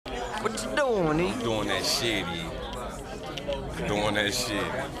What you doing, E? Doing that shit, E. Doing that shit.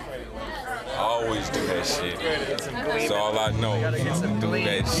 I always do that shit. That's all I know. Do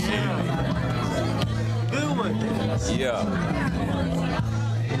that shit. Good one. Yeah.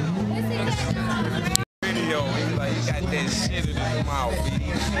 Video, he like he got that shit in his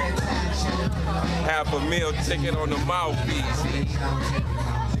mouthpiece. Half a meal ticket on the mouthpiece.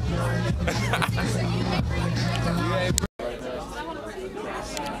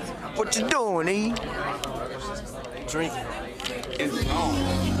 What you doing, E? Drinking. It's long.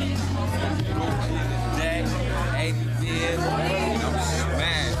 Jack, 80 beers, I'm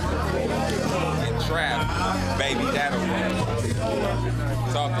smashed. In trap, baby, that'll rap.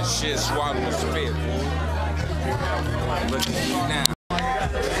 Talking shit, swallowing spit. Look at you now.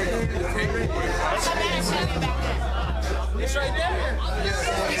 It's right there.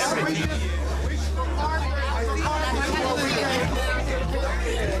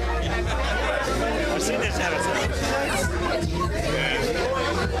 I've seen this happen.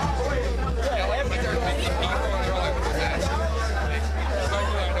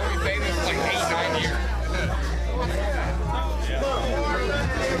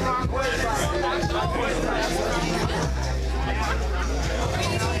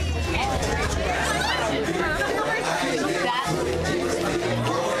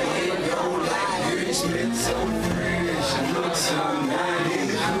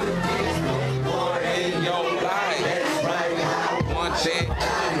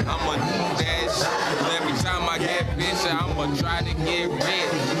 I'ma do that shit. Every time I get bitch, I'ma try to get rich.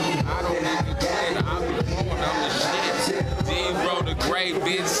 I don't even care, I be blowing, I'm the shit. D-Roll the great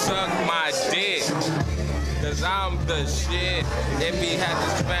bitch, suck my dick. Cause I'm the shit. If he had to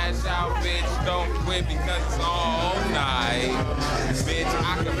smash out, bitch, don't quit because it's all night. Bitch,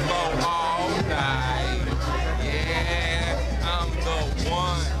 I can flow all night. Yeah, I'm the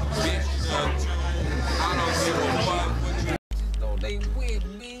one, bitch, the two. I don't give a fuck what you though they with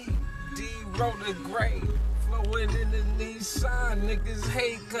me. D-Roll the great. Flowing in the Nissan, niggas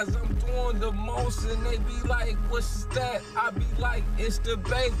hate cause I'm doing the most and they be like, what's that? I be like, it's the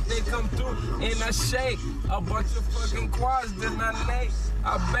bake. They come through and I shake a bunch of fucking quads, then I nake.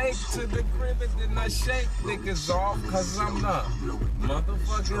 I bake to the crib and then I shake niggas off cause I'm the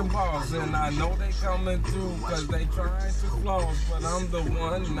motherfucking boss. And I know they coming through cause they trying to floss, but I'm the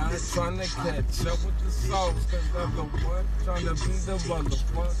one not trying to catch up with the sauce cause I'm the one trying to be the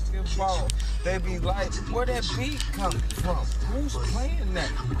motherfucking boss. They be like, where that beat come from? Who's playing that?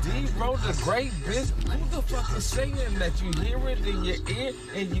 D-Roll the great bitch. Who the fuck is saying that? You hear it in your ear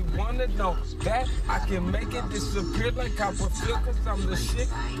and you wanna know that I can make it disappear like Copperfield cause I'm the shit.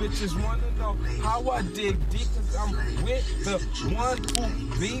 Bitches wanna know how I dig deep cause I'm with the one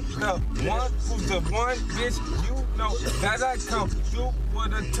who beat the one who's the one bitch. You know that I come through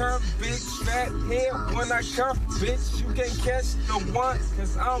with a turn big fat head when I come. Bitch, you can't catch the one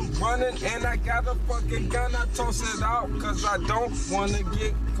cause I'm running and I got a fucking gun. I toss it out cause I don't wanna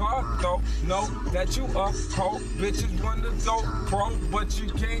get caught though. Know that you a hoe. Bitches wanna go pro but you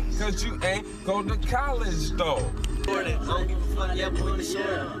can't cause you ain't go to college though. I don't give a fuck, yeah, put the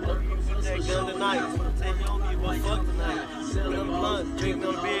short. Don't give a fuck that gun tonight. Tell you don't give a fuck tonight. Selling on the blunt, drinking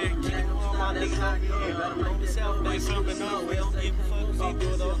on the beer, kicking all my niggas on the air. On the south, they serving up. We don't give a fuck, we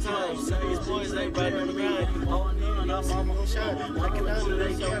do it all the time. These boys, everybody on the grind. All in, I'm gonna shine. Like an island,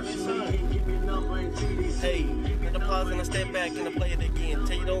 they can't be signed. Hey, get the pause and I step back and I play it again.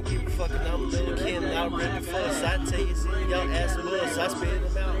 Tell you don't give a fuck and I'm a little kid and I'm ready for us. I tell you, see, y'all ass buzz. I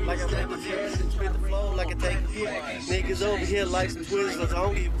spit them out like I'm making shit. Spit the flow like I take a hit. Niggas over here like some Twizzlers. I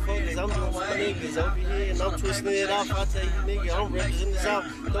don't give a fuck cause I'm doing for my niggas over here and I'm twisting it off. I tell you, nigga, I'm representing the South.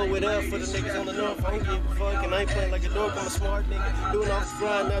 Throw it up for the niggas on the North. I don't give a fuck and I ain't playing like a dork. I'm a smart nigga. Doing off the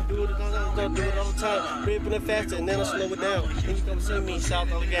grind, I do it all the time. Ripping it faster and then I slow it down. Then you come see me,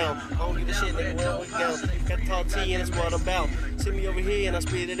 South on the gown. I don't give a shit, nigga, where I'm gown. Got the tall T and that's what I'm about. Send me over here and I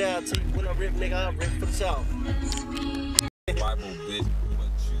spit it out. Tell you when I rip, nigga, I rip for the South. Bible, bitch,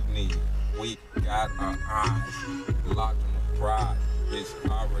 what you need. We got our eyes locked on the prize. Bitch,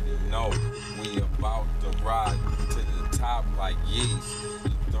 already know we about to ride to the top like yeast.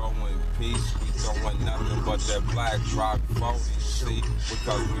 We throwing peace, we throwing nothing but that black rock 40. See,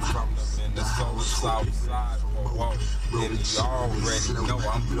 because we from the Minnesota south side. Whoa, and you already know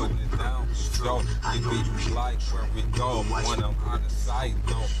I'm putting it down. So it be like where we go when I'm out of sight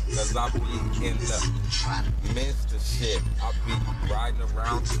though. Cause I be in the midst of shit. I be riding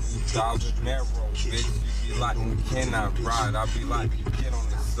around 2,000 narrow, bitch. You be like, can I ride? I be like, get on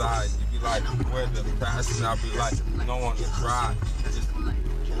the side. You be like, where the passion? I be like, no on the drive.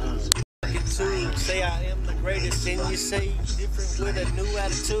 Just attitude. Say I am the greatest, and you say you different with a new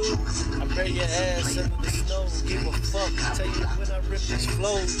attitude. I bury your ass under the snow, give a fuck. Tell you when I rip this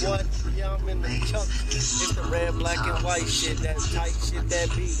flow, what? Yeah, I'm in the chuck. It's the red, black, and white shit, that tight shit that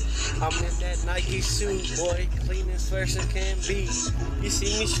be. I'm in that Nike suit, boy, clean as fresh as can be. You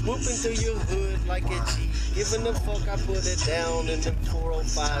see me swooping through your hood like a G. Giving a fuck, I put it down in them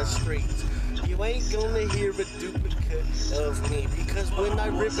 405 streets. You ain't gonna hear a duplicate of me, because when I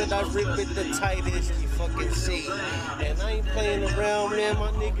rip it the tightest you fucking see. And I ain't playing around, man,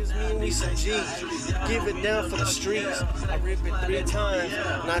 my niggas mean me some G's. Give it down for the streets, I rip it 3 times.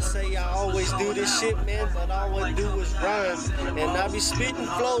 And I say I always do this shit, man, but all I do is rhyme. And I be spitting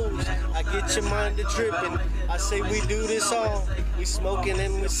flows, I get your mind to tripping. I say we do this all, we smoking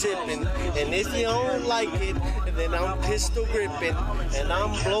and we sipping. And if you don't like it, then I'm pistol gripping. And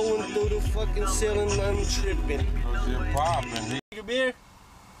I'm blowing through the fucking ceiling, I'm tripping. Shit poppin'. Take a beer?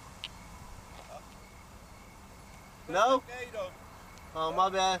 No? Oh, my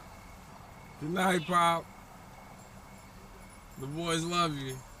bad. Good night, Pop. The boys love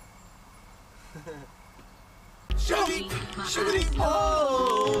you. Shibbity,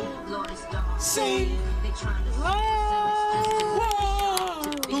 oh, sing, whoa.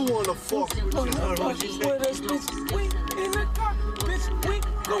 Who wanna fuck with us, bitch? We in the car, bitch. We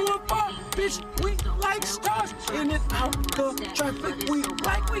going far, bitch. We like stars in and out the traffic. We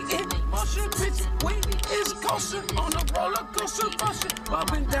like we in motion, bitch. We is coasting on a roller coaster, motion,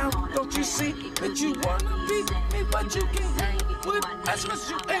 bumping down. Don't you see that you wanna be me, but you can't with us, cause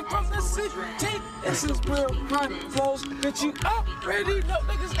you ain't from the city. This is real high flows, bitch. You already know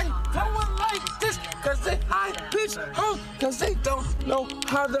niggas ain't flowing like this, cause they high bitch, cause they don't know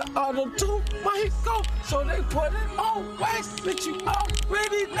how the auto-tune might go, so they put it on wax, bitch. You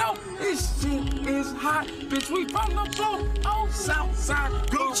already know this shit is hot, bitch. We from the flow on south side,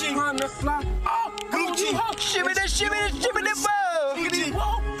 Gucci on the fly, oh Gucci, Shibbity, shibbity, shibbity, bow. Gucci,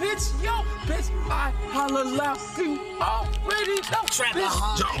 whoa, bitch, yo, bitch. I holla loud, you already know, bitch.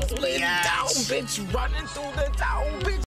 Don't let it down, bitch. Running through the town, bitch.